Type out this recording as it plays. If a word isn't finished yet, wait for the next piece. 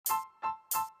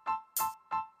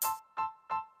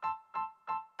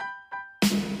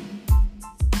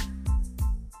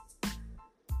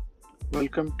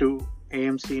Welcome to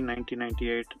AMC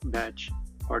 1998 Batch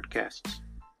Podcasts.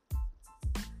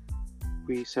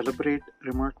 We celebrate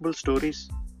remarkable stories,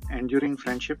 enduring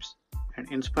friendships, and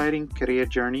inspiring career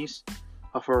journeys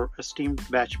of our esteemed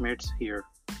batchmates here.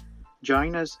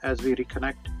 Join us as we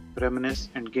reconnect, reminisce,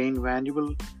 and gain valuable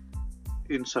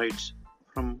insights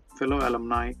from fellow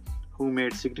alumni who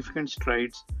made significant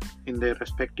strides in their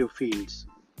respective fields.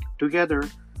 Together,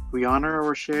 we honor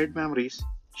our shared memories,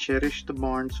 cherish the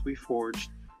bonds we forged,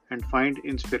 and find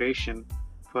inspiration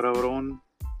for our own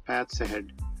paths ahead.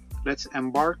 Let's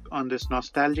embark on this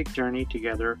nostalgic journey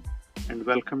together, and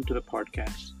welcome to the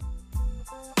podcast.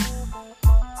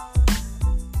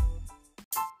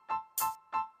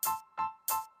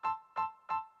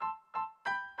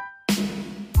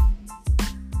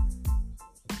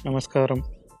 నమస్కారం.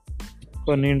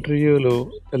 కొన్ని ఇంటర్వ్యూలు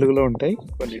తెలుగులో ఉంటాయి,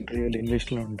 కొన్ని ఇంటర్వ్యూలు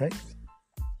ఇంగ్లీష్లో ఉంటాయి.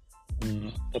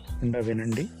 తప్పకుండా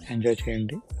వినండి, ఎంజాయ్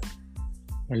చేయండి.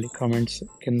 మళ్ళీ కామెంట్స్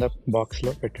కింద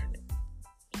బాక్స్లో పెట్టండి.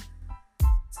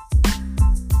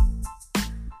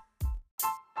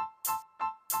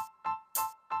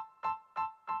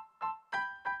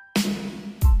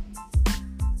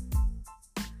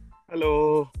 హలో.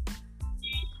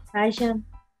 హాయ్ శ్యామ్.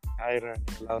 హాయ్ రాణి,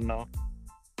 ఎలా ఉన్నావు?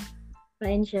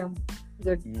 Fine Shyam,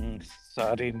 good.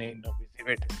 సారీ, నేను బిజీ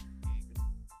పెట్టాను.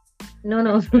 No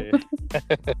no.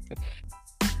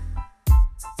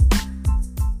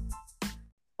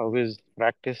 How is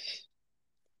practice?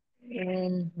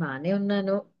 బానే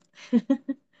ఉన్నాను.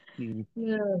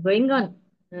 Going on.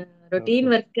 Routine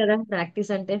Okay. Work కదా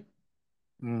ప్రాక్టీస్ అంటే.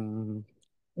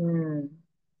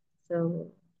 సో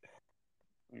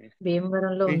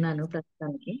భీమవరంలో ఉన్నాను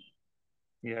ప్రస్తుతానికి.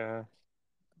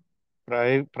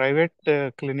 ప్రైవేట్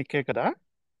క్లినికే కదా,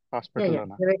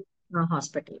 హాస్పిటల్లోనా? Private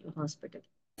hospital.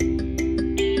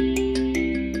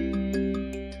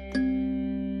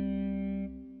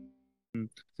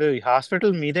 సో ఈ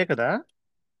హాస్పిటల్ మీదే కదా?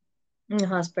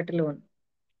 హాస్పిటల్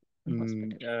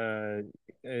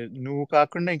నువ్వు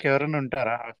కాకుండా ఇంకెవరైనా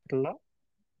ఉంటారా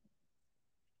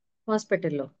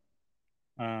హాస్పిటల్లో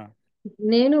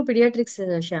నేను పిడియాట్రిక్స్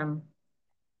శ్యామ్.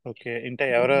 ఓకే, అంటే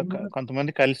ఎవరో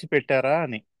కొంతమంది కలిసి పెట్టారా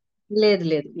అని? లేదు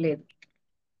లేదు లేదు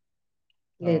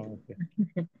లేదు. ఓకే.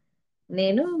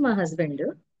 నేను మా హస్బెండ్.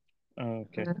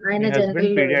 ఓకే. ఆయన మీ హస్బెండ్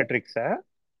జనరల్. పీడియాట్రిక్సా?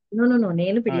 నో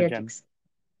నేను పిడియాట్రిక్స్.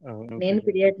 నేను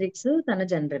పిడియాట్రిక్స్, తన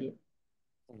జనరల్.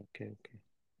 Okay okay.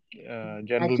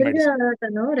 జనరల్ యాక్చువల్గా మెడిసిన్.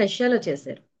 తను రష్యాలో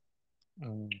చేశారు.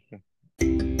 ఓకే.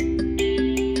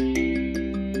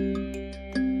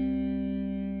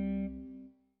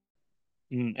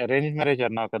 అరేంజ్ మ్యారేజ్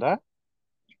అన్నావు కదా?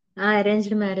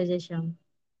 అరేంజ్డ్ మ్యారేజ్ చేశాం.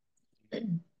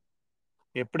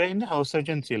 ఎప్పుడైంది? హౌస్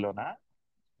సర్జన్సీలోనా?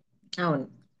 అవును,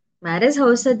 మ్యారేజ్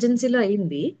హౌస్ సర్జన్సీలో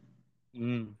అయింది.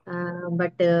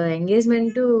 బట్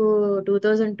ఎంగేజ్మెంట్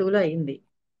 2002లో అయింది.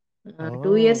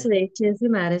 2 years వెయిట్ చేసి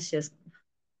మ్యారేజ్ చేసుకున్నాం.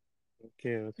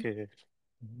 Okay okay.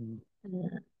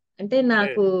 అంటే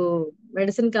నాకు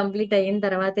మెడిసిన్ కంప్లీట్ అయిన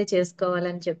తర్వాతే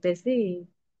చేసుకోవాలని చెప్పేసి,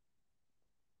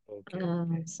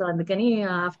 సో అందుకని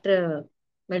ఆఫ్టర్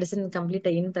మెడిసిన్ కంప్లీట్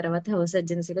అయిన తర్వాత హౌస్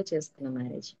సర్జన్సీలో చేసుకున్నాం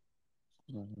మ్యారేజ్.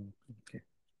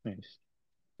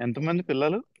 ఎంతమంది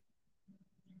పిల్లలు?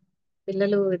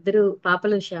 పిల్లలు 2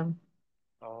 పాపలు శ్యామ్.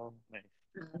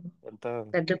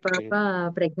 పెద్ద పాప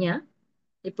ప్రజ్ఞ,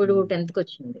 ఇప్పుడు 10th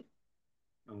వచ్చింది.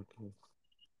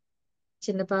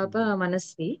 చిన్న పాప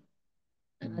మనస్వి,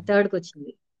 3rd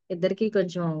వచ్చింది. ఇద్దరికి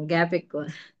కొంచెం గ్యాప్ ఎక్కువ.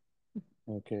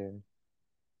 ఓకే.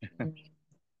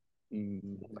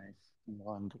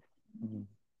 బాగుంది.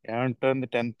 ఏమంటుంది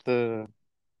 10th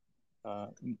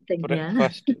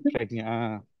ఫస్ట్ ప్రజ్ఞ?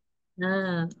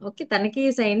 ఓకే, తనకి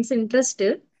సైన్స్ ఇంట్రెస్ట్,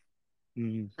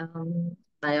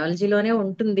 బయాలజీలోనే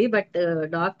ఉంటుంది. బట్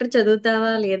డాక్టర్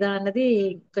చదువుతావా లేదా అన్నది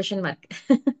question mark.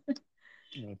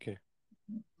 Okay.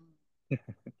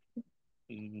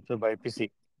 So BiPC.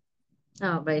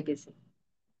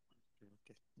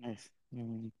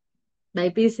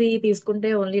 BiPC తీసుకుంటే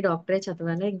ఓన్లీ డాక్టరే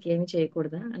చదవాలా, ఇంకేమి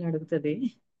చేయకూడదా అని అడుగుతుంది.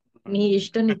 నీ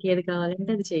ఇష్టం, నీకు ఏది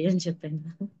కావాలంటే అది చెయ్యని చెప్పాను.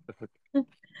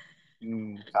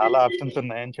 చాలా ఆప్షన్స్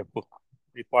ఉన్నాయని చెప్పు,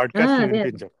 ఈ పాడ్కాస్ట్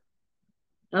వినిపించు.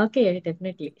 Okay,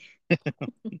 definitely.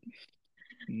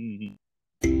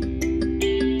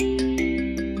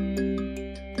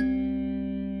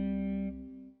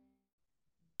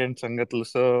 సంగతులు.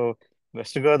 సో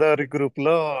వెస్ట్ గోదావరి గ్రూప్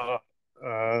లో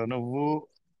నువ్వు,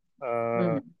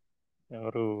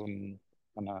 ఎవరు,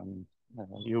 మన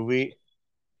యువి,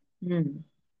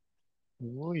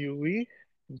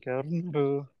 ఇంకెవరున్నారు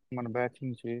మన బ్యాచ్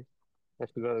నుంచి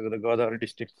west Godavari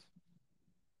district?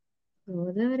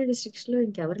 Godavari districts లో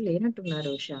ఇంకెవరు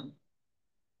లేనట్టున్నారు శ్యామ్.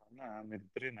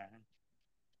 మీరిద్దరేనా?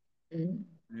 ఉమ్.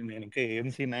 నేను ఇంకా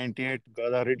ఏఎంసీ 98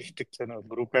 గోదావరి డిస్ట్రిక్ట్స్ అని ఒక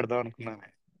గ్రూప్ పెడదాం అనుకున్నాను.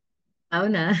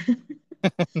 అవునా?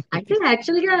 అంటే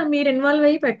యాక్చువల్ గా మీరు ఇన్వాల్వ్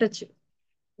అయ్యి పెట్టొచ్చు.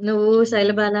 నువ్వు,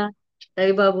 శైలబాల,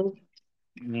 రవిబాబు,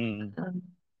 ఆ,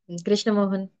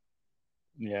 కృష్ణమోహన్,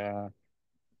 యా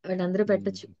వాళ్ళందరూ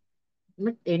పెట్టొచ్చు.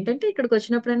 బట్ ఏంటంటే ఇక్కడికి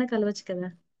వచ్చినప్పుడైనా కలవచ్చు కదా.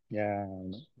 యా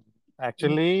ఉమ్.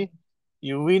 యాక్చువల్లీ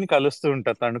యువీని కలుస్తూ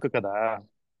ఉంటా తణుకు కదా.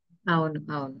 అవును,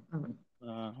 అవును, అవును.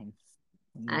 ఆ,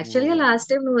 యాక్చువల్ గా నువ్వు లాస్ట్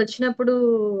టైం నువ్వు వచ్చినప్పుడు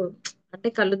అంటే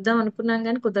కలుద్దాం అనుకున్నాం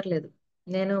కానీ కుదరలేదు.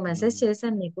 నేను మెసేజ్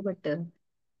చేశాను నీకు, బట్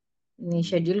నీ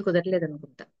షెడ్యూల్ కుదరలేదు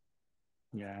అనుకుంటా.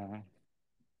 Yeah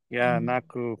yeah um.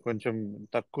 నాకు కొంచెం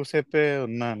తక్కువ సేపే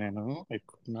ఉన్నా, నేను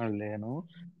ఎక్కువ నాళ్ళు లేను.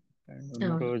 And ఉన్న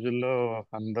అవును. రోజుల్లో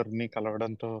అందరినీ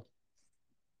కలవడంతో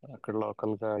అక్కడ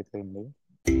లోకల్ గా అయిపోయింది.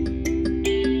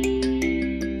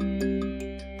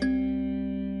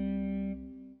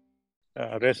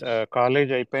 అదే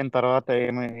కాలేజ్ అయిపోయిన తర్వాత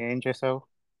ఏం చేసావు?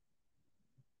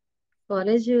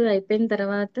 కాలేజ్ అయిపోయిన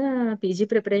తర్వాత పీజీ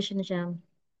ప్రిపరేషన్ శ్యామ్.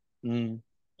 ఉమ్,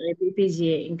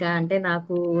 పీజీఏ ఇంకా, అంటే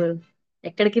నాకు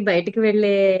ఎక్కడికి బయటికి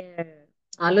వెళ్ళే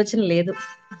ఆలోచన లేదు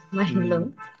మైండ్ లో.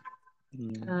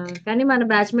 ఉమ్, ఉమ్, కానీ మన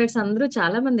బ్యాచ్మేట్స్ అందరూ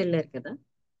చాలా మంది వెళ్ళారు కదా.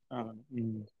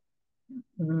 ఉమ్,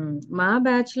 మా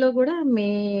బ్యాచ్ లో కూడా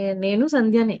నేను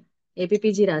సంధ్యనే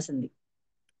ఏపీపీజీ రాసింది.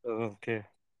 ఓకే.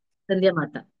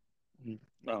 సంధ్యమాత. ఉమ్,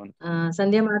 అవును.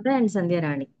 సంధ్యమాత అండ్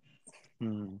సంధ్యారాణి.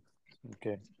 Um,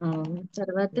 okay. ఆ,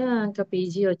 తర్వాత ఇంకా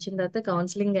పీజీ వచ్చిన తర్వాత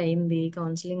కౌన్సిలింగ్ అయింది.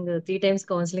 కౌన్సిలింగ్ 3 times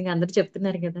కౌన్సిలింగ్ అందరూ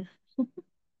చెప్తున్నారు కదా.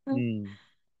 ఉమ్,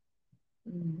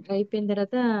 అయిపోయిన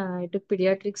తర్వాత ఇటు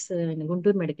paediatrics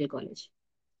Guntur medical college.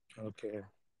 Okay.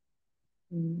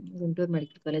 Guntur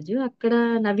medical college అక్కడ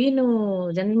నవీన్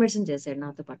జనరల్ మెడిసిన్ చేశాడు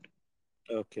నాతో పాటు.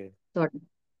 ఓకే. తోట.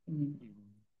 ఉమ్,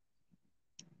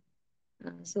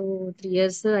 సో 3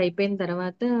 years అయిపోయిన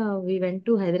తర్వాత వి వెంట్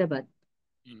టు హైదరాబాద్.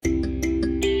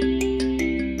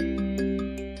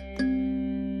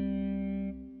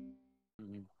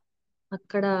 ఉమ్,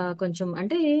 అక్కడ కొంచెం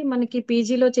అంటే మనకి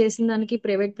పీజీలో చేసిన దానికి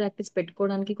ప్రైవేట్ ప్రాక్టీస్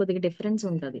పెట్టుకోవడానికి కొద్దిగా డిఫరెన్స్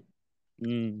ఉంటుంది.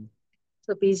 ఉమ్,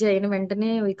 సో పీజీ అయిన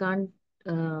వెంటనే we can't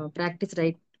practice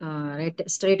right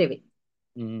straight away.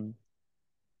 Um,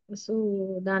 so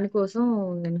దానికోసం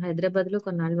నేను హైదరాబాద్ లో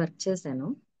కొన్నాళ్ళు వర్క్ చేశాను.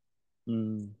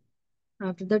 ఉమ్,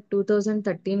 ఆఫ్టర్ దట్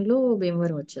 2013లో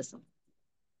భీమవరం వచ్చేసాం.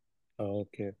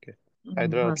 ఓకే. ఓకే.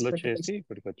 హైదరాబాద్ లో హాస్పిటల్. చేసి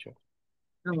ఇక్కడికి వచ్చావు.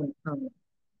 అవును, అవును.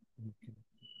 ఓకే.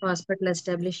 హాస్పిటల్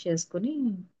ఎస్టాబ్లిష్ చేసుకుని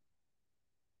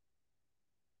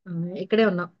ఆ, ఇక్కడే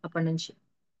ఉన్నాం అప్పటి నుంచి.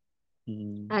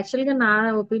 ఉమ్, యాక్చువల్ గా నా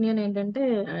ఒపీనియన్ ఏంటంటే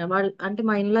వాళ్ళు అంటే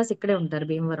మా ఇన్లాస్ ఇక్కడే ఉంటారు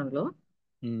భీమవరంలో.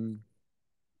 ఉమ్,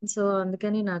 సో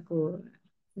అందుకని నాకు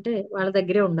అంటే వాళ్ళ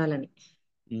దగ్గరే ఉండాలని.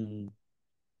 ఉమ్,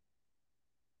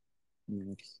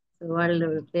 nice. సో వాళ్ళు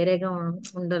ఉమ్, వేరేగా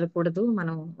ఉండకూడదు,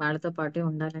 మనం వాళ్ళతో పాటే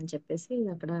ఉండాలని చెప్పేసి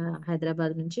అక్కడ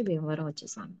హైదరాబాద్ నుంచి భీమవరం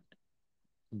వచ్చేసాం.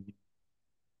 Um,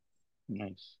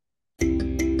 nice.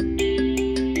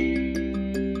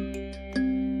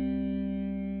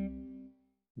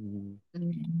 ఉమ్.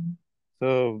 ఉమ్. సో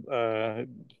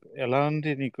ఎలా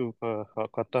ఉంది నీకు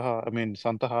కొత్త ఐ మీన్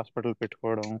సొంత హాస్పిటల్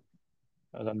పెట్టుకోవడం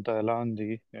అదంతా ఎలా ఉంది?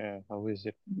 How is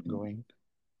it going?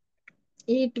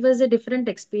 It was a different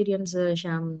experience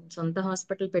Shyam. సొంత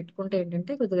హాస్పిటల్ పెట్టుకుంటే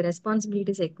ఏంటంటే కొద్దిగా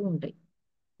రెస్పాన్సిబిలిటీస్ ఎక్కువ ఉంటాయి.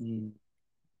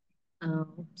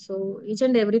 So each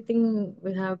and everything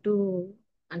we have to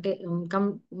అంటే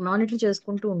మానిటర్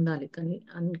చేసుకుంటూ ఉండాలి, కానీ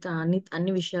అన్ని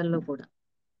అన్ని విషయాల్లో కూడా.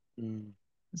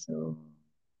 సో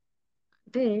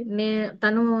అంటే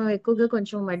తను ఎక్కువగా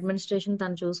కొంచెం అడ్మినిస్ట్రేషన్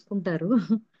తను చూసుకుంటారు.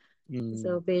 సో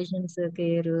పేషెంట్స్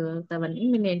కేర్ అవన్నీ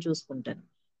నేను చూసుకుంటాను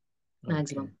ఓకే.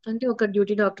 మాక్సిమం. అంటే ఒక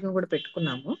డ్యూటీ డాక్టర్ని కూడా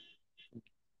పెట్టుకున్నాము.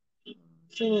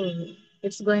 So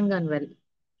it's going on well.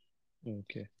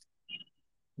 Okay.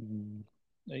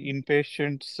 In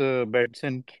patients beds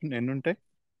ఎన్ని ఉంటాయి?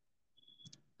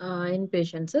 In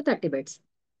patients 30 beds.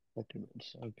 30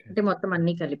 beds. Okay. అంటే మొత్తం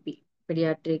అన్ని కలిపి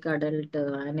పిడియాట్రిక్, అడల్ట్,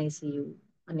 ఎన్ఐసియు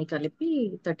అన్ని కలిపి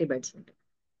 30 బెడ్స్ ఉంటాయి.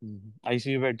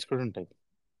 ఐసీయూ బెడ్స్ కూడా ఉంటాయి.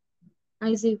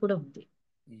 ఐసీయూ కూడా ఉంది.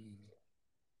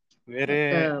 వేరే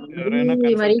బట్ ఎవరైనా మరీ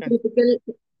కన్సల్టెంట్? క్రిటికల్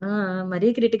మరీ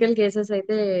క్రిటికల్ కేసెస్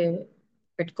అయితే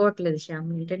పెట్టుకోవట్లేదు శ్యామ్.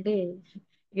 ఏంటంటే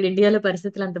ఇక్కడ ఇండియాలో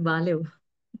పరిస్థితులు అంత బాగాలేవు.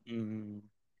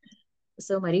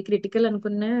 సో మరీ క్రిటికల్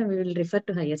అనుకున్నా we will refer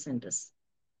to hire centres.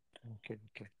 Okay.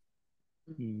 Okay.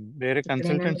 వేరే ఎక్కడైనా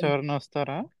కన్సల్టెంట్స్ ఎవరైనా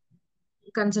వస్తారా?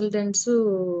 కన్సల్టెంట్స్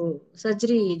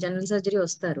జనరల్ సర్జరీ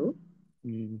వస్తారు,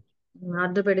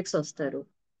 ఆర్థోపెడిక్స్ వస్తారు,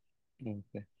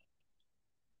 ఓకే.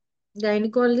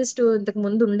 గైనకాలజిస్ట్ ఇంతకు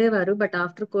ముందు ఉండేవారు, బట్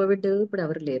ఆఫ్టర్ కోవిడ్ ఇప్పుడు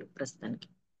ఎవరు లేరు ప్రస్తుతానికి.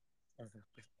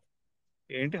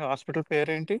 ఏంటి హాస్పిటల్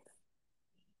పేరేంటి?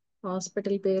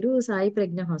 హాస్పిటల్ పేరు సాయి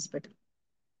ప్రజ్ఞ హాస్పిటల్.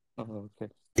 ఓకే.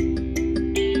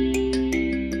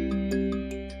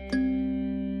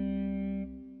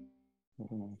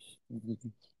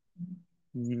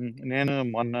 నేను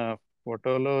మొన్న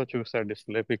ఫోటోలో చూసా,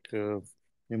 డిస్ప్లే పిక్.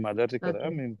 మీ మదర్ది కదా?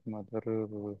 ఓకే. మీ మదర్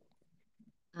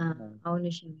అవును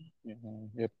శ్యామ్.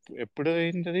 ఎప్పుడు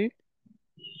అయింది అది?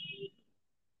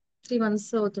 3 months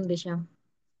అవుతుంది శ్యామ్.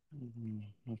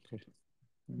 ఓకే.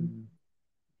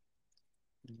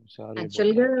 సారీ అబౌట్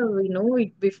యాక్చువల్గా that. We know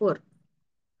it before.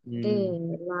 అంటే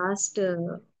last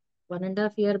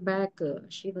 1.5 year back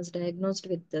she was diagnosed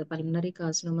with pulmonary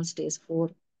carcinoma stage 4.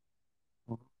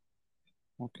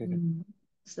 Okay.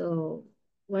 So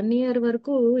 1 year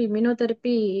వరకు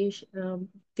ఇమ్యూనోథెరపీ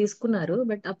తీసుకున్నారు.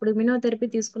 బట్ అప్పుడు ఇమ్యూనోథెరపీ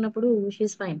తీసుకున్నప్పుడు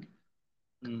షీఈస్ ఫైన్.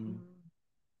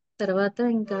 తర్వాత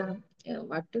ఇంకా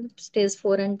వాట్ స్టేజ్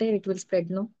 4 అంటే it will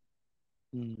spread no.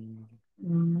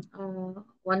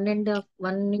 1.5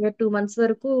 1 year 2 months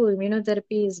వరకు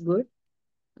immunotherapy is good.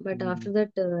 But after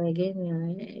that again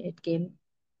it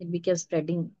became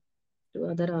spreading to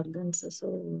other organs. So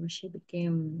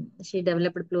she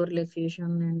developed pleural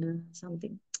effusion and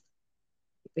something.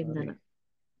 Sorry.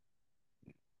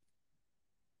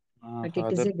 But it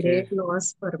is a ఫాదర్కి. great loss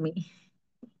for me.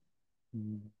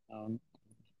 అవును,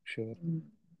 sure.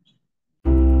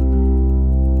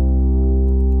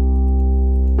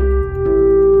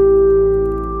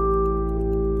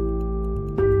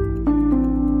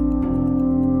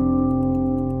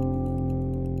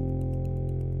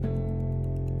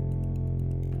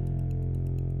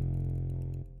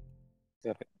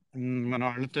 సరే, మన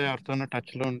వాళ్ళతో ఎవరితోనో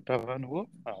touch లో ఉంటావా నువ్వు?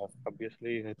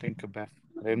 Obviously I think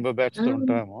rainbow batch తో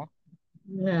ఉంటావేమో.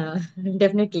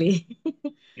 డెఫినెట్లీ.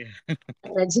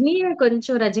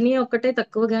 రజనీ ఒక్కటే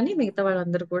తక్కువ గానీ మిగతా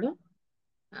వాళ్ళందరూ కూడా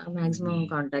మాక్సిమం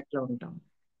కాంటాక్ట్ లో ఉంటాం.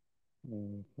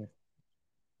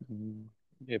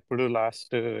 ఎప్పుడు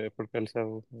లాస్ట్ ఎప్పుడు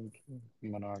కలిసావు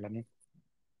మన వాళ్ళని?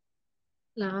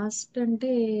 లాస్ట్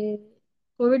అంటే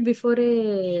కోవిడ్ బిఫోరే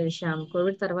శ్యామ్.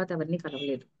 కోవిడ్ తర్వాత ఎవరిని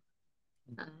కలవలేదు.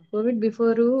 కోవిడ్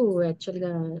బిఫోరు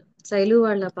యాక్చువల్గా శైలు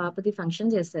వాళ్ళ పాపది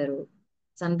ఫంక్షన్ చేశారు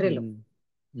సండ్రేలో.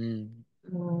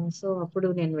 సో అప్పుడు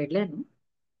నేను వెళ్ళాను.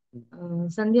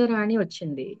 సంధ్య రాణి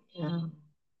వచ్చింది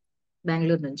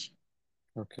బెంగళూరు నుంచి.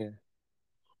 ఓకే.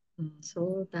 సో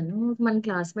తను మన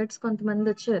క్లాస్మేట్స్ కొంతమంది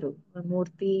వచ్చారు,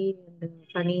 మూర్తి అండ్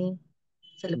ఫణి,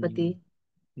 చలపతి.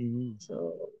 సో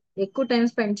ఎక్కువ టైం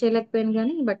స్పెండ్ చేయలేకపోయాను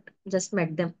కానీ but just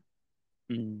met them.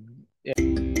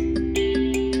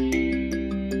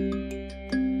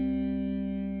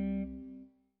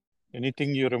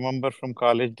 Anything you remember from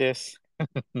college days?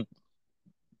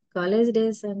 College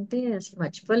days అంటే అసలు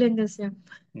మర్చిపోలేం కదా శ్యామ్.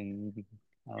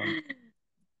 అవును,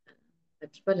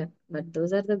 మర్చిపోలేం. But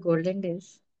those are the golden days.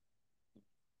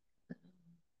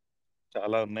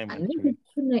 చాలా ఉన్నాయి అన్ని మంచివి.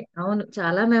 గుర్తున్నాయి. అవును,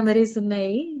 చాలా మెమరీస్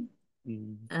ఉన్నాయి.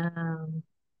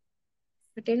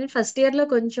 బట్ ఏంటంటే ఫస్ట్ ఇయర్ లో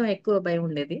కొంచెం ఎక్కువ భయం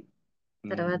ఉండేది.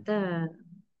 తర్వాత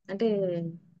అంటే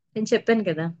నేను చెప్పాను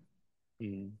కదా,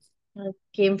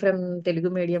 came from Telugu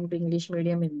medium to English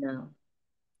medium in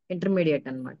intermediate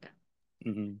అన్నమాట.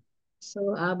 సో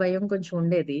ఆ భయం కొంచెం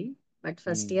ఉండేది. బట్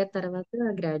ఫస్ట్ ఇయర్ తర్వాత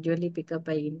గ్రాడ్యువల్లీ పికప్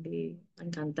అయ్యింది.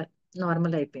 అంత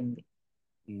నార్మల్ అయిపోయింది.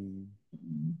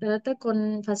 తర్వాత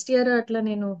ఫస్ట్ ఇయర్ అట్లా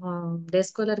నేను డే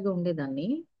స్కాలర్ గా ఉండేదాన్ని.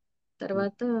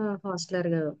 తర్వాత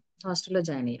హాస్టల్లో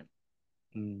జాయిన్ అయ్యాను.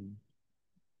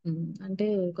 అంటే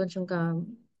కొంచెం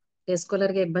డే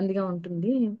స్కాలర్ గా ఇబ్బందిగా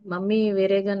ఉంటుంది. మమ్మీ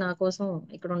వేరేగా నా కోసం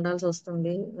ఇక్కడ ఉండాల్సి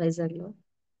వస్తుంది వైజాగ్ లో.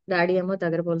 డాడీ ఏమో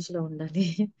దగ్గరపోల్సిలో ఉండాలి.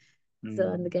 సో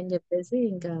అందుకని చెప్పేసి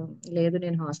ఇంకా లేదు,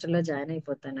 నేను హాస్టల్లో జాయిన్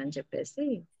అయిపోతానని చెప్పేసి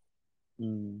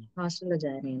హాస్టల్లో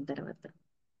జాయిన్ అయిన తర్వాత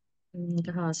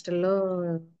ఇంకా హాస్టల్లో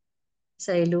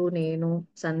శైలు, నేను,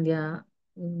 సంధ్య,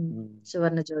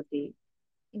 సువర్ణజ్యోతి,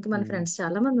 ఇంకా మన ఫ్రెండ్స్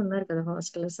చాలా మంది ఉన్నారు కదా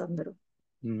హాస్టల్స్ అందరూ.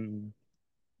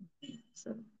 సో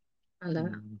అలా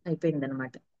అయిపోయింది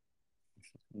అనమాట.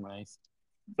 Nice.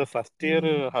 So first year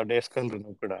days colour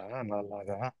నువ్వు కూడా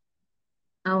అలాగా?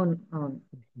 అవును అవును.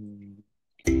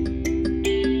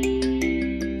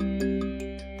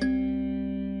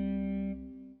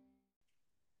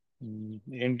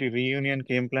 ఏంటి రీయూనియన్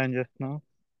కి ఏం ప్లాన్ చేస్తున్నావు?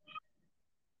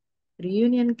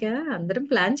 రీయూనియన్ కా అందరం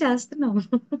ప్లాన్ చేస్తున్నాం.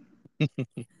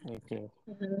 ఓకే.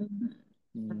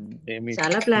 ఏమి?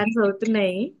 చాలా ప్లాన్స్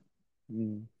అవుతున్నాయి.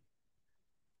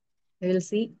 Will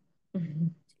see.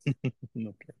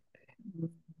 ఓకే.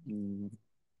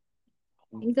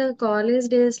 ఇంకా కాలేజ్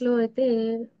డేస్ లో అయితే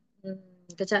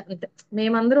ఇంకా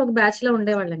మేమందరం ఒక బ్యాచ్ లో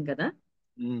ఉండేవాళ్ళం కదా.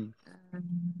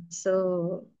 సో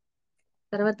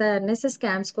తర్వాత ఎన్ఎస్ఎస్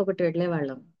క్యాంప్స్ కి ఒకటి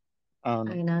వెళ్ళేవాళ్ళం. అవును.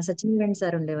 ఆయన సచిన్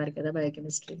సార్ ఉండేవారు కదా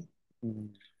బయోకెమిస్ట్రీ.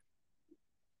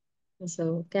 సో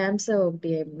క్యాంప్స్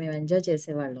ఒకటి మేము ఎంజాయ్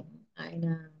చేసేవాళ్ళం. ఆయన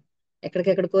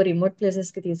ఎక్కడికెక్కడికో రిమోట్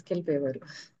ప్లేసెస్ కి తీసుకెళ్లిపోయేవారు.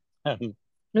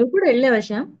 నువ్వు కూడా వెళ్ళావా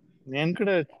శ్యామ్? నేను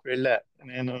కూడా వెళ్ళా.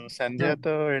 నేను అవును.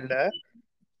 సంధ్యతో వెళ్ళా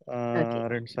ఓకే.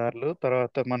 2 సార్లు.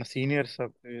 తర్వాత మన సీనియర్స్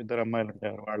 2 అమ్మాయిలు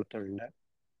ఉంటారు, వాళ్ళతో వెళ్ళా.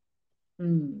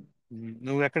 ఉమ్.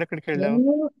 నువ్వు ఎక్కడెక్కడికి వెళ్ళావు?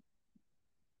 నేను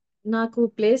నాకు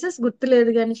ప్లేసెస్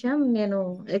గుర్తులేదు కానీ శ్యామ్, నేను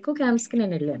ఎక్కువ క్యాంప్స్ కి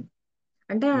నేను వెళ్ళాను.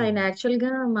 అంటే ఆయన యాక్చువల్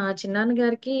గా మా చిన్నాన్న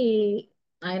గారికి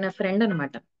ఆయన ఫ్రెండ్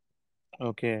అన్నమాట.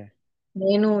 ఓకే.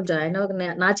 నేను జాయిన్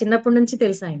నా చిన్నప్పటి నుంచి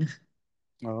తెలుసు ఆయన.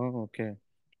 ఓకే.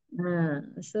 ఆ,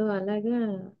 సో అలాగా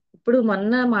ఇప్పుడు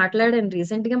మొన్న మాట్లాడాను,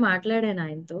 రీసెంట్ గా మాట్లాడాను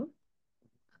ఆయనతో.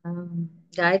 ఆ,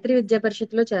 గాయత్రి విద్యా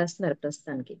పరిషత్లో చేస్తున్నారు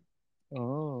ప్రస్తుతానికి.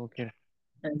 ఓకే.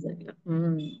 Exactly.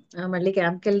 మళ్ళీ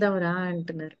క్యాంప్కి వెళ్దాం రా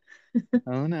అంటున్నారు.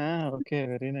 అవునా? ఓకే,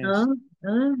 వెరీ ఆ, నైస్.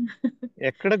 ఆ.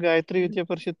 ఎక్కడ గాయత్రి విద్యా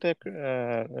పరిషత్?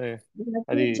 గాయత్రి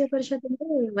అది విద్యా పరిషత్ అంటే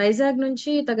వైజాగ్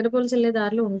నుంచి తగరపల్లి వెళ్ళే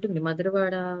దారిలో ఉంటుంది,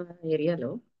 మధురవాడ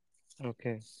ఏరియాలో.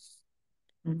 ఓకే.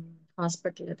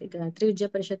 హాస్పిటల్ అది గాయత్రి విద్యా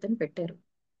పరిషత్ అని పెట్టారు.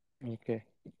 ఓకే.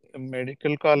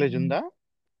 మెడికల్ కాలేజ్ ఉమ్. ఉందా?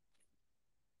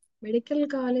 మెడికల్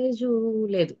కాలేజు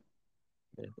లేదు.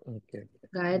 లేదు. ఓకే. ఓకే.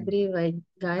 గాయత్రి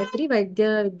గాయత్రి వైద్య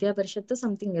విద్యా పరిషత్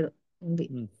సంథింగ్ ఏదో ఉంది.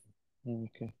 ఉమ్.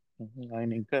 ఓకే.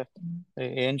 ఆయన ఇంకా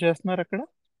ఏం చేస్తున్నారు అక్కడ?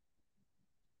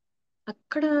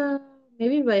 అక్కడ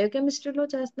మేబీ బయోకెమిస్ట్రీలో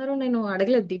చేస్తున్నారో, నేను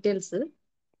అడగలేదు డీటెయిల్స్.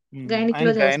 గైనిక్ ఆయన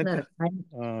లో గైనక్ చేస్తున్నారు ఆయన.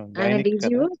 ఆయన గైనిక్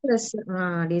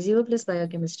కదా? డీజీఓ ప్లస్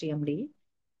బయోకెమిస్ట్రీ ఎండి.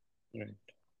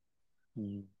 రైట్.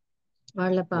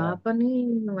 వాళ్ళ యా. పాపని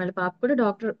వాళ్ళ పాప కూడా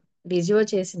డాక్టర్, డీజీఓ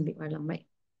చేసింది వాళ్ళ అమ్మాయి.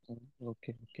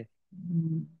 ఓకే. ఓకే.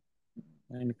 ఉమ్.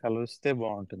 ఆయన కలిస్తే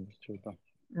బాగుంటుంది, చూద్దాం.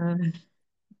 ఆ,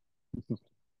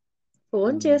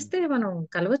 ఫోన్ ఉమ్. చేస్తే మనం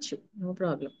కలవచ్చు, నో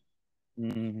ప్రాబ్లం.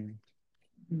 ఉమ్.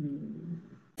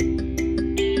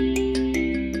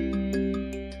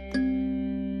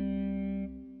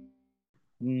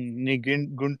 నీ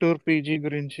గుంటూరు పీజీ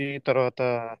గురించి, తర్వాత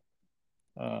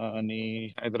నీ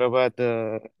హైదరాబాద్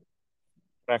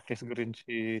ప్రాక్టీస్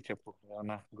గురించి చెప్పు,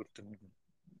 ఏమన్నా గుర్తుంది?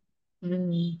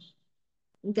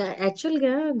 ఇంకా యాక్చువల్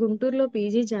గా గుంటూరులో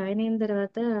పీజీ జాయిన్ అయిన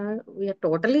తర్వాత వీఆర్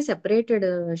టోటలీ సెపరేటెడ్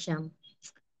శ్యామ్.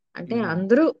 అంటే ఉమ్.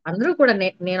 అందరూ అందరూ కూడా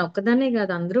నేను ఒక్కదాన్నే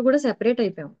కాదు, అందరూ కూడా సెపరేట్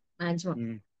అయిపోయాం మాక్సిమం.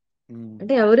 ఉమ్. ఉమ్.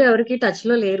 అంటే ఎవరు ఎవరికి టచ్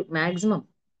లో లేరు మాక్సిమం.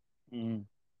 ఉమ్.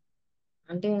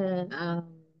 అంటే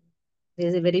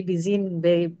very busy in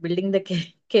building the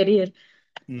career.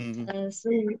 Um. So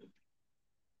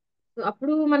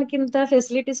అప్పుడు మనకి ఇంత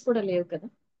ఫెసిలిటీస్ కూడా లేవు కదా.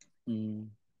 ఉమ్.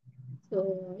 సో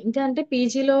ఇంకా అంటే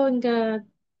పీజీలో ఇంకా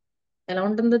ఎలా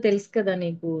ఉంటుందో తెలుసు కదా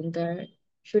నీకు. ఇంకా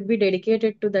should be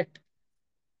dedicated to that.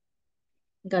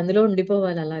 ఇంకా అందులో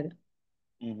ఉండిపోవాలి అలాగా.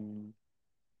 ఉమ్.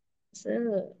 సో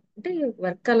అంటే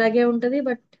వర్క్ అలాగే ఉంటది,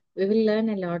 but we will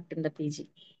learn a lot in the PG.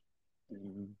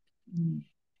 Um.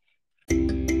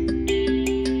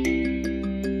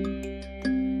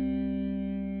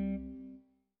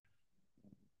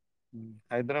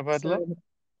 Hyderabad so లో. చెప్పు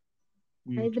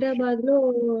చెప్పు. హైదరాబాద్ లో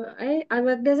I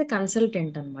work as a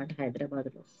consultant అనమాట హైదరాబాద్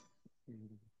లో.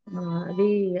 అది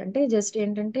అంటే జస్ట్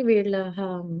ఏంటంటే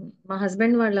మా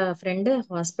హస్బెండ్ వాళ్ళ ఫ్రెండ్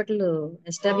హాస్పిటల్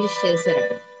ఎస్టాబ్లిష్ చేశారు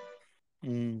అక్కడ.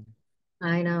 ఉమ్.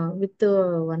 ఆయన with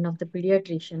one of the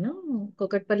paediatrician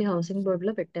Kukatpally housing board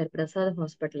లో పెట్టారు ప్రసాద్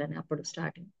హాస్పిటల్ అని అప్పుడు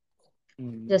స్టార్టింగ్.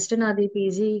 ఉమ్. జస్ట్ నాది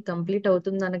పీజీ కంప్లీట్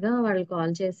అవుతుందనగా వాళ్ళు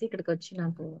కాల్ చేసి ఇక్కడికి వచ్చి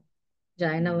నాకు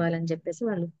జాయిన్ ఉమ్. అవ్వాలని చెప్పేసి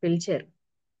వాళ్ళు పిలిచారు.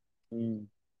 ఉమ్.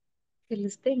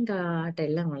 పిలిస్తే ఇంకా అటు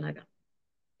వెళ్ళాం అలాగా.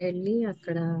 వెళ్ళి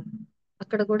అక్కడ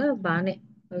అక్కడ కూడా బాగానే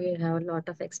we have lot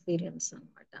of experience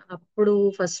అనమాట. అప్పుడు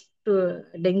first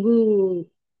dengue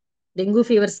dengue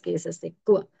fevers cases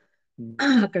ఎక్కువ ఉమ్.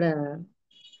 అక్కడ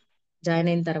జాయిన్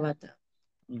అయిన తర్వాత.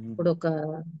 ఉమ్. ఇప్పుడు ఒక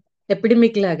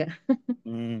ఎపిడమిక్ లాగా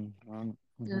ఉమ్. అవును.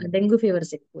 డెంగ్యూ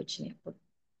ఫీవర్స్ ఎక్కువ వచ్చినాయి అప్పుడు.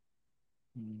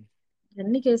 ఉమ్.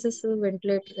 అన్ని cases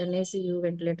ventilator, NICU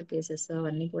ventilator cases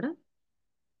అవన్నీ కూడా.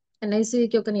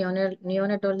 ఎన్ఐసియుకి ఒక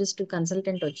నియోనటాలజిస్ట్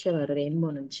కన్సల్టెంట్ వచ్చేవారు రెయిన్బో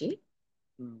నుంచి.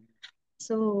 ఉమ్.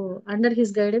 So under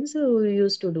his guidance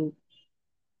use to do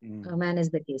um. Manage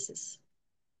the cases.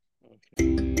 Okay.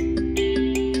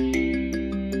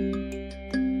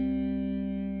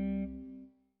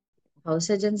 House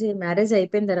surgeoncy marriage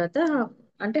అయిపోయిన తర్వాత,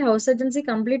 అంటే హౌస్ సర్జన్సీ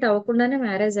కంప్లీట్ అవ్వకుండానే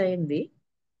మ్యారేజ్ అయింది.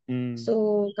 ఉమ్. సో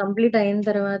కంప్లీట్ అయిన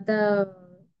తర్వాత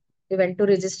వెంట్ టు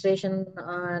రిజిస్ట్రేషన్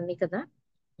అని కదా.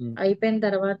 ఉమ్. అయిపోయిన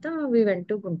తర్వాత వెంట్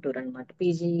టు గుంటూరు అనమాట.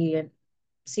 పీజీ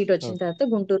సీట్ వచ్చిన ఓకే. తర్వాత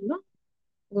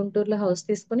గుంటూరులో హౌస్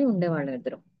తీసుకుని ఉండేవాళ్ళం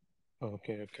ఇద్దరం.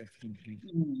 ఓకే. ఓకే. ఉమ్.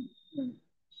 ఉమ్.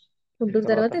 గుంటూరు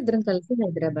తర్వాత. తర్వాత ఇద్దరం కలిసి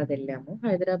హైదరాబాద్ వెళ్ళాము.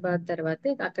 హైదరాబాద్ తర్వాత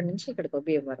అక్కడి నుంచి ఇక్కడికి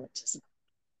భీమవరం వచ్చేసాం.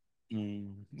 ఉమ్.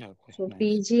 Okay, so nice.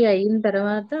 పీజీ అయిన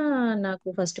తర్వాత నాకు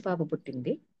ఫస్ట్ పాప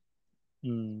పుట్టింది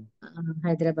ఉమ్.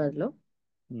 హైదరాబాద్ లో.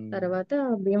 ఉమ్. తర్వాత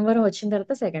భీమవరం వచ్చిన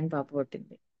తర్వాత సెకండ్ పాప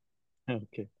పుట్టింది.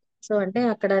 ఓకే. సో అంటే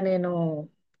అక్కడ నేను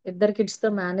ఇద్దరు కిడ్స్ తో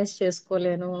మేనేజ్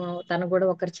చేసుకోలేను, తను కూడా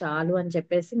ఒకరు చాలు అని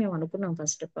చెప్పేసి మేము అనుకున్నాం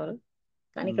ఫస్ట్ ఆఫ్ ఆల్.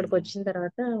 కానీ ఇక్కడికి వచ్చిన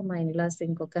తర్వాత మా ఇన్లాస్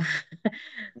ఇంకొక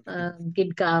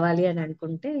కిడ్ కావాలి అని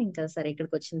అనుకుంటే, ఇంకా సరే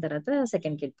ఇక్కడికి వచ్చిన తర్వాత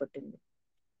సెకండ్ కిడ్ పుట్టింది.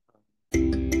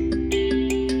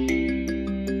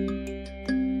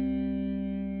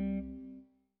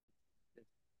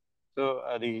 సో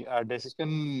అది ఆ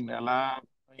డెసిషన్ ఎలా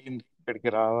అయింది, ఇక్కడికి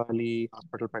రావాలి,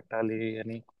 హాస్పిటల్ పెట్టాలి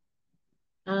అని?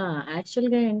 యాక్చువల్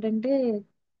గా ఏంటంటే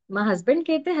మా హస్బెండ్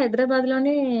కి అయితే హైదరాబాద్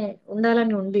లోనే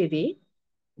ఉండాలని ఉండేది.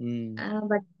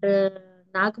 బట్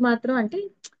నాకు మాత్రం అంటే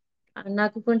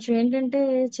నాకు కొంచెం ఏంటంటే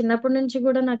చిన్నప్పటి నుంచి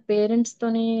కూడా నాకు పేరెంట్స్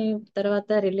తోని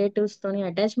తర్వాత రిలేటివ్స్ తోని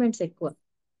అటాచ్మెంట్స్ ఎక్కువ.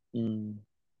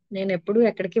 నేను ఎప్పుడు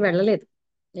ఎక్కడికి వెళ్ళలేదు,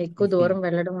 ఎక్కువ దూరం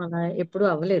వెళ్ళడం అలా ఎప్పుడు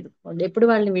అవ్వలేదు, ఎప్పుడు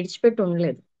వాళ్ళని విడిచిపెట్టి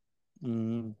ఉండలేదు.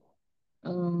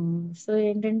 సో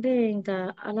ఏంటంటే ఇంకా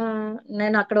అలా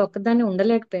నేను అక్కడ ఒక్కదాన్ని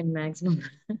ఉండలేకపోయాను మాక్సిమం.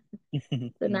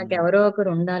 సో నాకు ఎవరో ఒకరు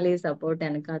ఉండాలి సపోర్ట్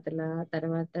వెనకాతల.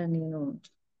 తర్వాత నేను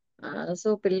సో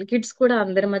కిడ్స్ కూడా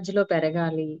అందరి మధ్యలో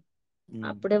పెరగాలి,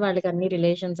 అప్పుడే వాళ్ళకి అన్ని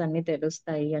రిలేషన్స్ అన్ని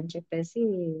తెలుస్తాయి అని చెప్పేసి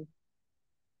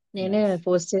నేనే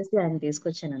ఫోర్స్ చేసి ఆయన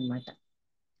తీసుకొచ్చాను అనమాట.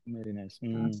 Very nice.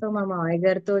 సో మా మామయ్య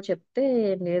గారితో చెప్తే,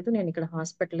 లేదు నేను ఇక్కడ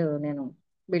హాస్పిటల్ నేను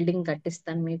బిల్డింగ్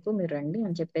కట్టిస్తాను మీకు, మీరు రండి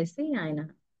అని చెప్పేసి ఆయన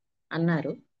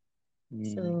అన్నారు.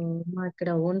 సో మా ఇక్కడ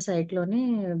ఓన్ సైట్ లోనే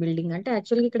బిల్డింగ్, అంటే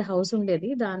యాక్చువల్గా ఇక్కడ హౌస్ ఉండేది,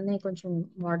 దాన్ని కొంచెం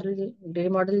మోడల్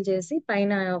రీమోడల్ చేసి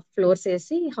పైన ఫ్లోర్స్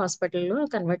వేసి హాస్పిటల్లో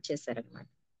కన్వర్ట్ చేశారనమాట.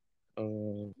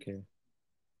 ఓకే.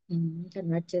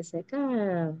 కన్వర్ట్ చేశాక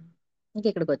ఇంక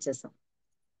ఇక్కడికి వచ్చేసాం.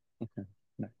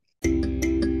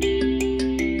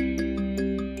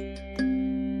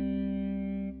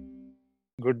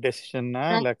 గుడ్ డెసిషన్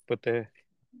లేకపోతే?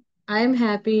 I'm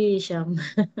happy Shyam.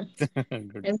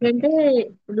 ఎందుకంటే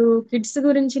ఇప్పుడు కిడ్స్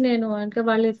గురించి నేను అంటే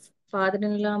వాళ్ళ ఫాదర్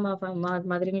ఇన్ లా మా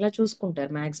మదర్ ఇన్ లా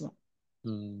చూసుకుంటారు మాక్సిమం,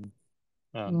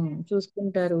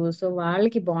 చూసుకుంటారు. సో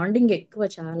వాళ్ళకి బాండింగ్ ఎక్కువ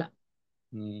చాలా,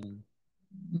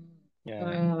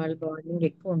 వాళ్ళ బాండింగ్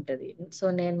ఎక్కువ ఉంటది. సో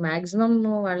నేను మాక్సిమం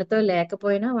వాళ్ళతో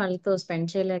లేకపోయినా, వాళ్ళతో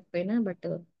స్పెండ్ చేయలేకపోయినా, బట్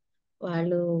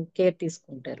వాళ్ళు కేర్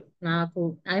తీసుకుంటారు. నాకు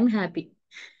I'm happy.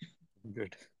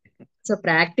 Good. So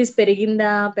practice పెరిగిందా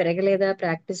పెరగలేదా,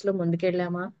 ప్రాక్టీస్ లో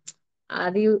ముందుకెళ్ళామా,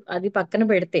 అది అది పక్కన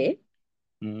పెడితే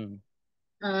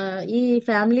ఈ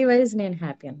ఫ్యామిలీ వైజ్ నేను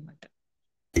హ్యాపీ అనమాట.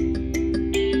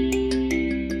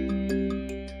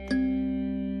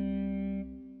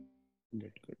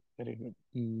 Very good.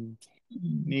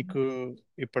 నీకు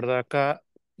ఇప్పటిదాకా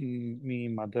మీ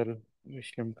మదర్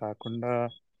విషయం కాకుండా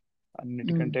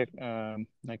అన్నిటికంటే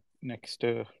నెక్స్ట్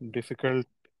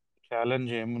డిఫికల్ట్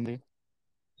ఛాలెంజ్ ఏముంది?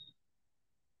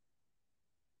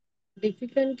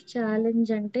 డిఫికల్ట్ ఛాలెంజ్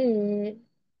అంటే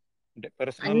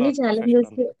పర్సనల్ అన్ని ఆర్ ఛాలెంజెస్,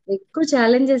 ప్రొఫెషనల్? ఎక్కువ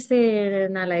ఛాలెంజెస్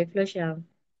నా లైఫ్ లో శ్యామ్.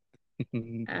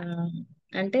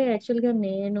 అంటే యాక్చువల్ గా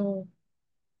నేను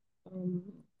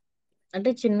అంటే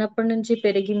చిన్నప్పటి నుంచి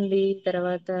పెరిగింది,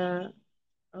 తర్వాత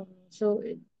so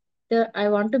I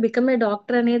want to become a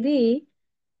doctor అనేది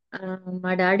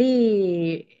మా డాడీ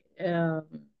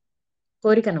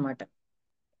కోరిక అనమాట.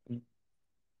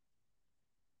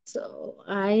 సో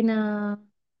ఆయన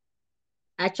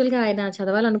యాక్చువల్గా ఆయన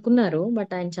చదవాలనుకున్నారు,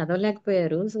 బట్ ఆయన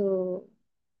చదవలేకపోయారు. సో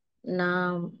నా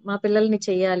మా పిల్లల్ని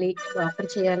చెయ్యాలి, డాక్టర్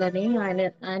చేయాలని ఆయన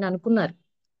ఆయన అనుకున్నారు.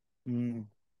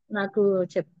 నాకు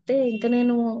చెప్తే ఇంకా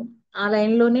నేను ఆ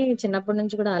లైన్ లోనే చిన్నప్పటి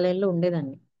నుంచి కూడా ఆ లైన్ లో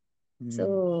ఉండేదాన్ని. సో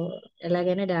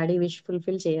ఎలాగైనా డాడీ విష్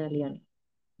ఫుల్ఫిల్ చేయాలి అని.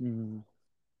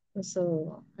 సో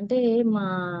అంటే మా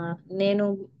నేను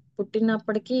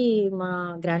పుట్టినప్పటికీ మా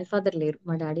గ్రాండ్ ఫాదర్ లేరు,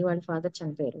 మా డాడీ వాళ్ళ ఫాదర్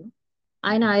చనిపోయారు.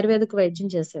 ఆయన ఆయుర్వేదిక్ వైద్యం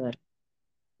చేసేవారు.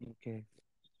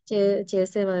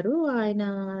 చేసేవారు. ఆయన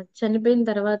చనిపోయిన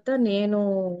తర్వాత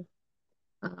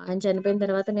ఆయన చనిపోయిన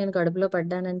తర్వాత నేను కడుపులో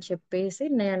పడ్డానని చెప్పేసి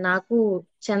నాకు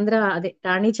చంద్ర, అదే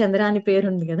రాణి చంద్ర అని పేరు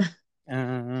ఉంది కదా,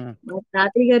 మా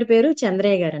తాతయ్య గారి పేరు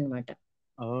చంద్రయ్య గారు అనమాట.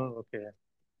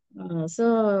 సో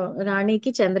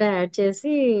రాణికి చంద్ర యాడ్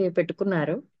చేసి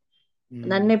పెట్టుకున్నారు.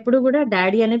 నన్ను ఎప్పుడు కూడా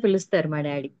డాడీ అనే పిలుస్తారు మా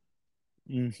డాడీ,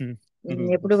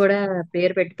 ఎప్పుడు కూడా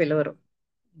పేరు పెట్టి పిలవరు.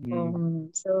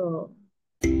 సో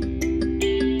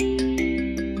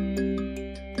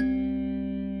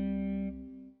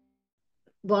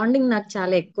బాండింగ్ నాకు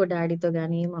చాలా ఎక్కువ, డాడీతో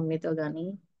గానీ మమ్మీతో గానీ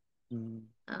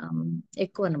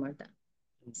ఎక్కువ అనమాట.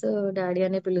 సో డాడీ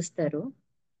అనే పిలుస్తారు.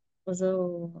 సో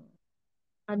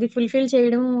అది ఫుల్ఫిల్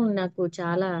చేయడం నాకు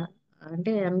చాలా,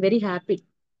 అంటే I'm very happy.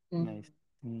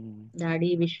 Daddy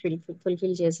wish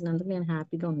fulfil చేసినందుకు నేను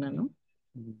హ్యాపీగా ఉన్నాను.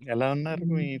 ఎలా ఉన్నారు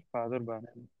మీ ఫాదర్?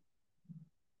 బాగానే?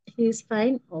 He's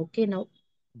fine, okay now.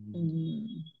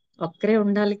 ఒక్కరే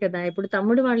ఉండాలి కదా, ఇప్పుడు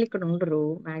తమ్ముడు వాళ్ళు ఇక్కడ ఉండరు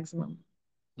మాక్సిమం,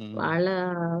 వాళ్ళ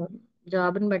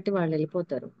జాబ్ని బట్టి వాళ్ళు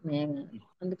వెళ్ళిపోతారు.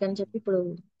 అందుకని చెప్పి ఇప్పుడు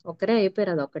ఒక్కరే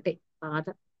అయిపోయారు, అది ఒక్కటే బాధ.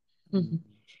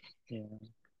 Yeah.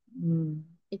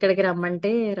 ఇక్కడికి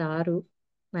రమ్మంటే రారు,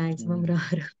 మాక్సిమం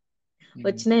రారు.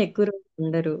 వచ్చినా ఎక్కువ రోజులు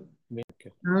ఉండరు.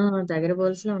 Okay. దగ్గర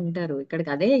బోల్స్లో ఉంటారు.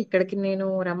 ఇక్కడికి నేను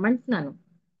రమ్మంటున్నాను,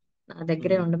 నా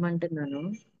దగ్గరే ఉండమంటున్నాను.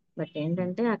 బట్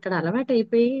ఏంటంటే అక్కడ అలవాటు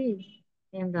అయిపోయి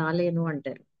నేను రాలేను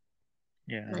అంటారు.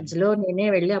 Yeah. మధ్యలో నేనే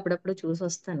వెళ్ళి అప్పుడప్పుడు చూసి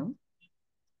వస్తాను.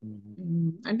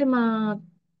 అంటే మా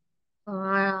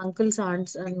అంకుల్స్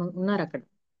ఆంట్స్ ఉన్నారు అక్కడ,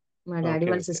 మా డాడీ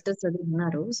Okay. వాళ్ళ Okay. సిస్టర్స్ అది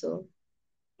ఉన్నారు. సో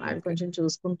వాళ్ళు Okay. కొంచెం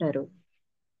చూసుకుంటారు.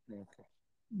 Okay.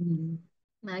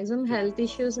 మాక్సిమం హెల్త్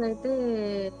ఇష్యూస్ అయితే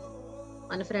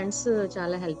మన ఫ్రెండ్స్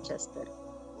చాలా హెల్ప్ చేస్తారు.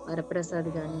 వరప్రసాద్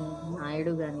గాని,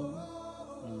 నాయుడు గాని,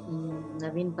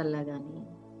 నవీన్ పల్లా గాని.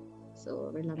 సో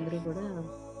వీళ్ళందరూ కూడా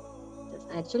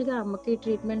యాక్చువల్గా అమ్మకి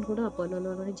ట్రీట్మెంట్ కూడా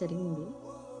అపోలోలోనే జరిగింది.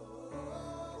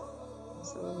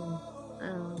 సో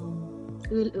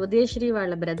ఉదయశ్రీ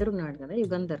వాళ్ళ బ్రదర్ ఉన్నాడు కదా,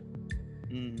 యుగంధర్,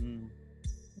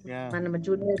 మన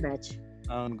జూనియర్ బ్యాచ్.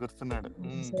 అవును, గుర్తున్నాడు.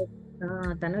 సో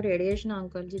తను రేడియేషన్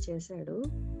ఆంకాలజీ చేశాడు.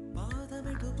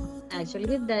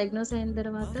 యాక్చువల్గా డయాగ్నోస్ అయిన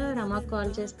తర్వాత రమాకు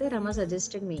కాల్ చేస్తే రమా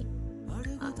suggested me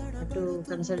to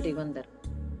consult Yugandhar.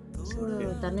 So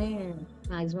తనే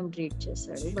మాక్సిమం ట్రీట్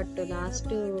చేశాడు. బట్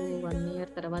లాస్ట్ 1 year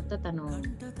తర్వాత తను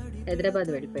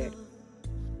హైదరాబాద్ వెళ్ళిపోయాడు.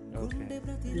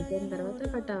 వెళ్ళిపోయిన తర్వాత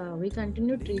but we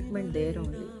continue treatment there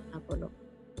only, Apollo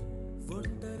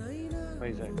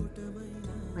Vizag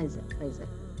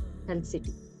health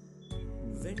city.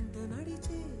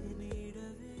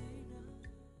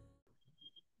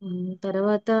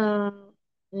 తర్వాత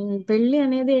పెళ్లి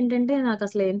అనేది ఏంటంటే నాకు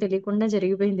అసలు ఏం తెలియకుండా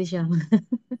జరిగిపోయింది శ్యామ్.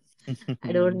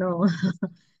 I don't know.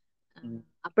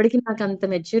 అప్పటికి నాకు అంత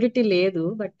మెచ్యూరిటీ లేదు.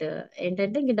 బట్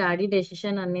ఏంటంటే ఇంక డాడీ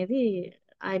డెసిషన్ అనేది,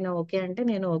 ఆయన ఓకే అంటే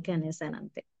నేను ఓకే అనేసాను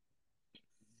అంతే.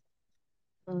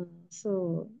 సో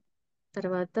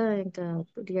తర్వాత ఇంకా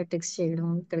పీడియాట్రిక్స్ చేయడం,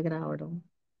 ఇక్కడికి రావడం.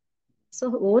 సో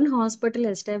ఓన్ హాస్పిటల్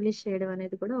ఎస్టాబ్లిష్ చేయడం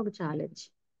అనేది కూడా ఒక challenge.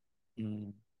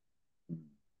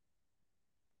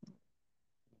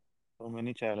 So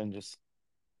many challenges.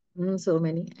 So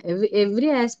many, every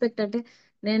aspect. అంటే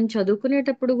నేను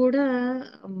చదువుకునేటప్పుడు కూడా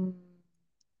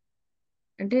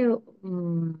అంటే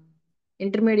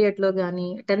ఇంటర్మీడియట్ లో కానీ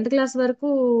 10th క్లాస్ వరకు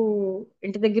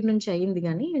ఇంటి దగ్గర నుంచి అయ్యింది.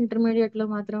 కానీ ఇంటర్మీడియట్ లో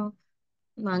మాత్రం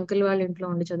మా అంకుల్ వాళ్ళ ఇంట్లో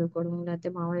ఉండి చదువుకోవడం, లేకపోతే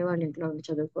మామయ్య వాళ్ళ ఇంట్లో ఉండి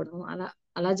చదువుకోవడం, అలా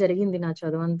అలా జరిగింది నా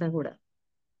చదువు అంతా కూడా.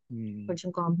 కొంచెం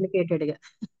కాంప్లికేటెడ్ గా.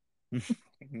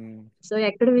 సో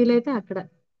ఎక్కడ వీలైతే అక్కడ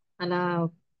అలా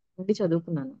ఉండి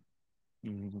చదువుకున్నాను.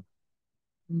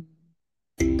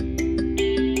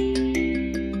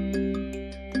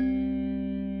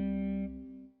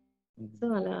 సో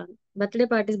అలా బర్త్డే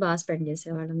పార్టీస్ బాగా స్పెండ్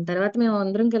చేసేవాళ్ళం. తర్వాత మేము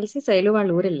అందరం కలిసి శైలు వాళ్ళ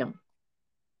ఊరు వెళ్ళాం.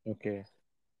 ఓకే.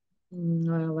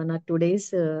 1 or 2 days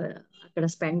అక్కడ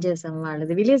స్పెండ్ చేసాం.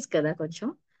 వాళ్ళది విలేజ్ కదా కొంచెం.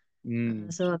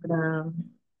 సో అక్కడ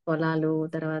పొలాలు,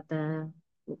 తర్వాత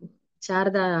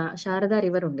శారదా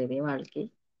రివర్ ఉండేది వాళ్ళకి,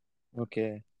 ఓకే.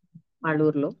 వాళ్ళ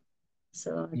ఊర్లో.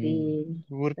 సో అది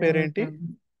ఊరి తర్వాత పేరేంటి?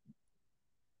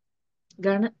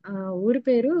 ఊరి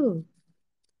పేరు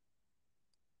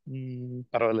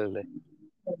పర్వాలేదులే.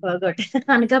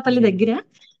 అనకాపల్లి దగ్గర.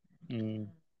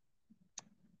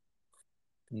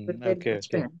 ఊరి పేరు ఓకే. ఓకే.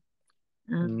 మర్చిపోయాను.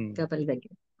 అనకాపల్లి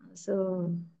దగ్గర. సో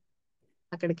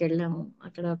అక్కడికి వెళ్ళాము.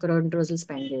 అక్కడ ఒక 2 రోజులు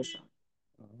స్పెండ్ చేసాం.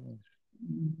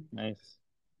 నైస్.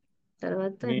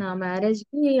 తర్వాత నా మ్యారేజ్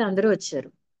కి అందరూ వచ్చారు.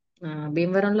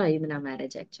 భీమవరంలో అయింది నా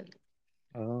మ్యారేజ్ యాక్చువల్లీ.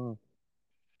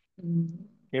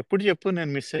 ఎప్పుడు చెప్పు,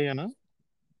 నేను మిస్ అయ్యాను.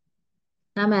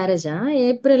 నా మ్యారేజా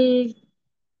April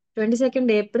 22nd,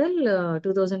 April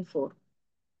 2004.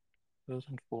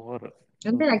 2004.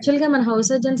 అంటే యాక్చువల్ గా మన హౌస్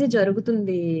ఏజెన్సీ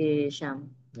జరుగుతుంది శ్యామ్.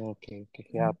 ఓకే. ఓకే.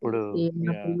 అప్పుడు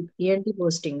ఈఎన్టీ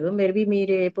పోస్టింగ్. మేబీ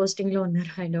మీరు ఏ పోస్టింగ్ లో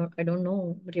ఉన్నారు, I don't know,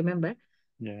 remember.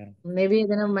 Maybe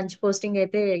ఏదైనా మంచి పోస్టింగ్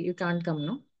అయితే you can't come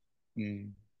no.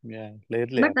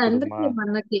 But అందరికి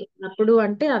మనకి అప్పుడు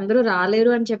అంటే అందరూ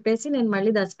రాలేరు అని చెప్పేసి నేను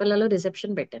మళ్ళీ దసపల్లలో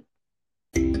రిసెప్షన్ పెట్టాను.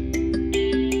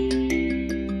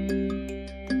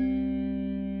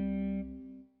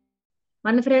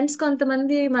 మన ఫ్రెండ్స్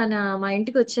కొంతమంది మా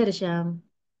ఇంటికి వచ్చారు శ్యామ్.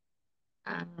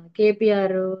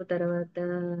 కేపీఆర్, తర్వాత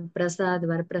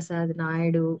వరప్రసాద్,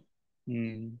 నాయుడు,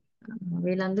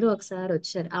 వీళ్ళందరూ ఒకసారి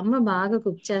వచ్చారు. అమ్మ బాగా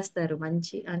కుక్ చేస్తారు,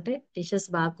 మంచి అంటే డిషెస్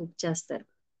బాగా కుక్ చేస్తారు.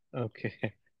 ఓకే.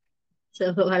 సో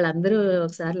వాళ్ళందరూ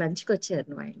ఒకసారి లంచ్కి వచ్చారు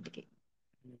మా ఇంటికి.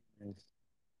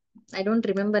 ఐ డోంట్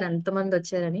రిమెంబర్ ఎంతమంది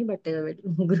వచ్చారని, బట్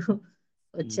ముగ్గురు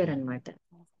వచ్చారనమాట.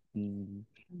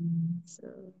 సో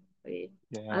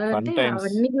అంటే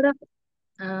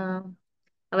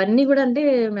అవన్నీ కూడా అంటే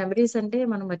మెమరీస్ అంటే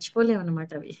మనం మర్చిపోలేం అనమాట.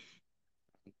 అవి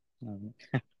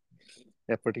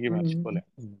ఎప్పటికీ మర్చిపోలేం.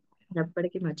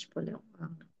 ఎప్పటికీ మర్చిపోలేం.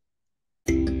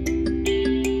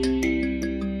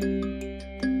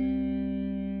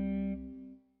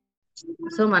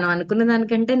 సో మనం అనుకున్న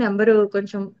దానికంటే నెంబరు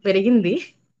కొంచెం పెరిగింది.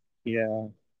 యా,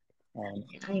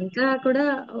 అవును. ఇంకా కూడా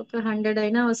ఒక 100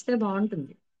 అయినా వస్తే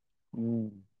బాగుంటుంది.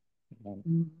 అవును.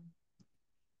 ఉమ్.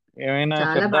 ఏమైనా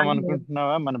చాలా చెప్దాం బాగా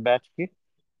అనుకుంటున్నావా మన బ్యాచ్ కి? ఆ,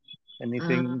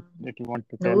 anything that you want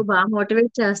to నువ్వు టెల్? బాగా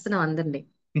మోటివేట్ చేస్తున్నావు అందరినీ.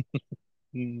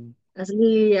 అసలు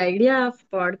ఈ idea of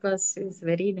podcast is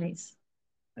very nice.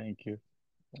 Thank you,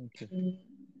 thank you.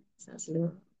 అసలు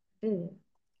అంటే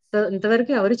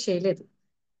ఇంతవరకు ఎవరు చేయలేదు.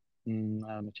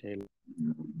 అవును, చేయలేదు.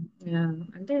 Yeah.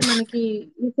 అంటే మనకి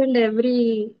ఈచ్ అండ్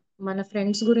ఎవ్రీ మన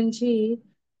ఫ్రెండ్స్ గురించి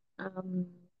ఆమ్,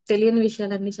 తెలియని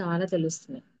విషయాలన్నీ చాలా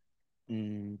తెలుస్తున్నాయి.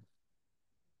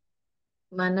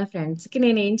 మన ఫ్రెండ్స్ కి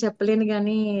నేను ఏం చెప్పలేను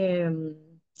కానీ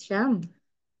శ్యామ్,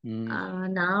 ఆ,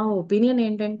 నా ఒపీనియన్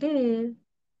ఏంటంటే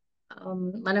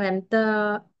మనం ఎంత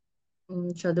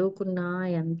చదువుకున్నా,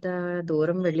 ఎంత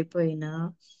దూరం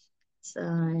వెళ్ళిపోయినా, స-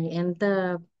 ఎంత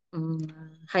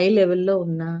హై లెవెల్లో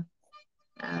ఉన్నా,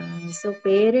 so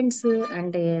parents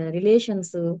and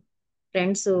relations,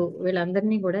 friends,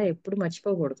 వీళ్ళందరినీ కూడా ఎప్పుడు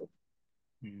మర్చిపోకూడదు.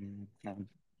 అవును.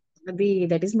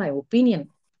 That is my opinion,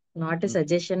 not a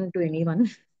suggestion to anyone.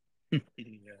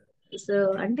 So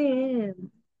అంటే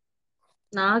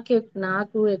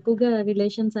నాకు ఎక్కువగా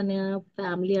రిలేషన్స్ అన్న,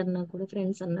 ఫ్యామిలీ అన్నా కూడా,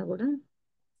 ఫ్రెండ్స్ అన్నా కూడా,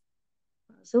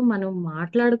 సో మనం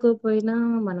మాట్లాడుకోకపోయినా,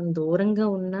 మనం దూరంగా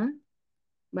ఉన్నా,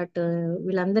 బట్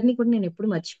వీళ్ళందరినీ కూడా నేను ఎప్పుడు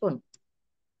మర్చిపోను.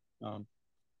 అవును.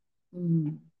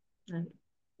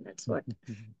 That's what.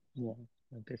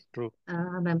 That is true.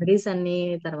 Memories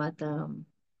అన్ని, తర్వాత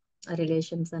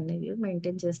రిలేషన్స్ అనేవి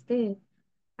మెయింటైన్ చేస్తే,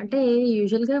 అంటే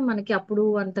యూజువల్ గా మనకి అప్పుడు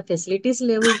అంత ఫెసిలిటీస్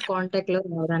లేవు కాంటాక్ట్ లో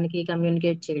రావడానికి,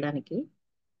 కమ్యూనికేట్ చేయడానికి.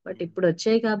 బట్ ఇప్పుడు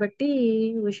వచ్చాయి కాబట్టి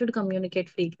we should communicate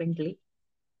frequently.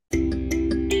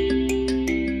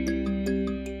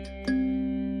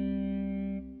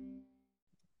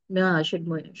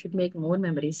 Should make more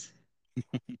memories.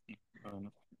 అవును.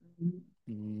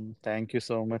 థ్యాంక్ యూ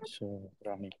సో మచ్,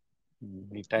 రాణి.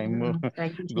 ఈ టైం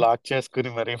థ్యాంక్ యూ. బ్లాక్ చేసుకుని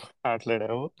మరీ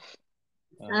మాట్లాడావు.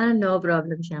 No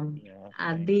problem Shyam. థ్యాంక్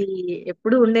అది యూ.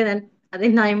 ఎప్పుడు ఉండేదని, అదే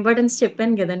నా ఇంపార్టెన్స్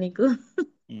చెప్పాను కదా నీకు.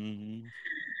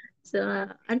 సో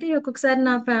అంటే ఒక్కొక్కసారి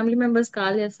నా ఫ్యామిలీ మెంబర్స్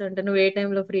కాల్ చేస్తుంటే, నువ్వు ఏ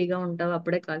టైంలో ఫ్రీగా ఉంటావు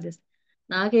అప్పుడే కాల్ చేస్తా.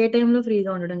 నాకు ఏ టైంలో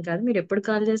ఫ్రీగా ఉండడం కాదు, మీరు ఎప్పుడు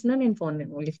కాల్ చేసినా నేను ఫోన్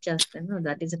లిఫ్ట్ చేస్తాను.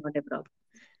 That is not a problem.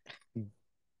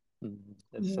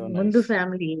 So ముందు నైస్.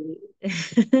 ఫ్యామిలీ.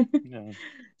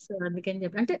 సో అందుకని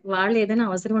చెప్పి, అంటే వాళ్ళు ఏదైనా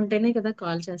అవసరం ఉంటేనే కదా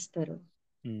కాల్ చేస్తారు.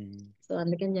 సో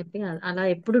అందుకని చెప్పి అలా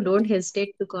ఎప్పుడు don't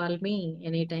hesitate to call me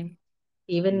any time,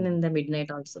 even in the mid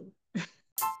night also.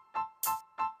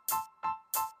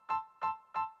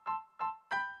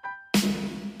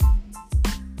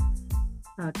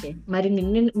 Okay, మరి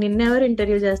నిన్నెవరు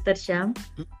ఇంటర్వ్యూ చేస్తారు శ్యామ్?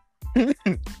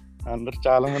 అందరు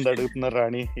చాలా మంది అడుగుతున్నారు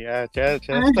రాణి.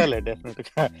 చేస్తాలే డెఫినెట్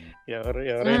గా.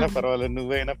 ఎవరైనా పర్వాలేదు,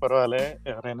 నువ్వైనా పర్వాలే,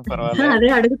 ఎవరైనా పర్వాలే. అదే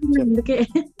అడుగుతున్నా అందుకే.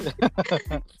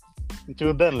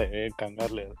 చూద్దాంలే, ఏం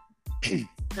కంగారు లేదు.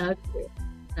 Okay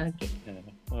okay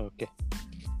okay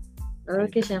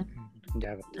okay Shyam.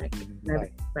 జాగ్రత్త.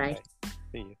 Bye. Bye.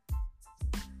 See you.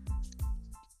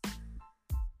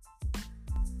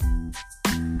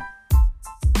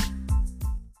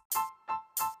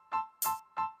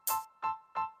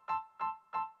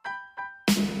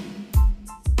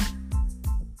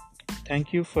 Thank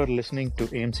you for listening to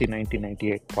AMC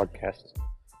 1998 podcast.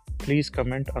 Please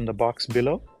comment on the box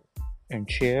below and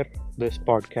share this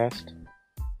podcast/app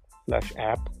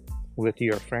with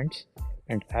your friends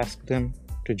and ask them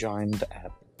to join the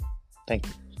app. Thank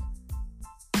you.